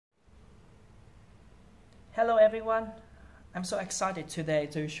Hello everyone, I'm so excited today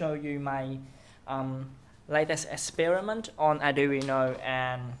to show you my latest experiment on Arduino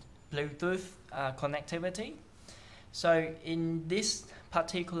and Bluetooth connectivity. So in this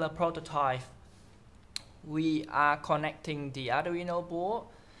particular prototype, we are connecting the Arduino board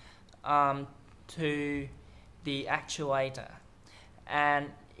to the actuator, and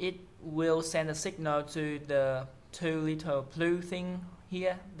it will send a signal to the two little blue thing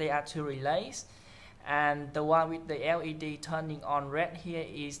here. They are two relays, and the one with the LED turning on red here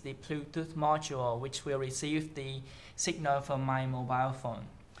is the Bluetooth module, which will receive the signal from my mobile phone.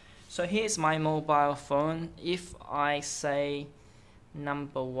 So here's my mobile phone. If I say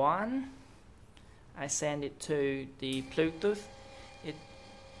number 1, I send it to the Bluetooth.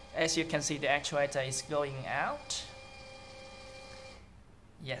 As you can see, the actuator is going out.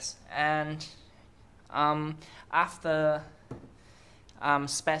 Yes, and after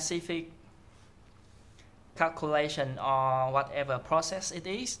specific calculation or whatever process it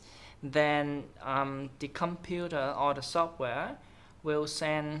is, then the computer or the software will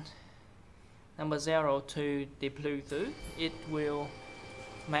send number 0 to the Bluetooth. It will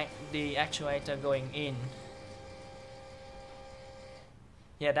make the actuator going in.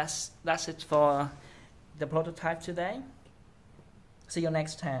 Yeah, that's it for the prototype today. See you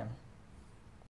next time.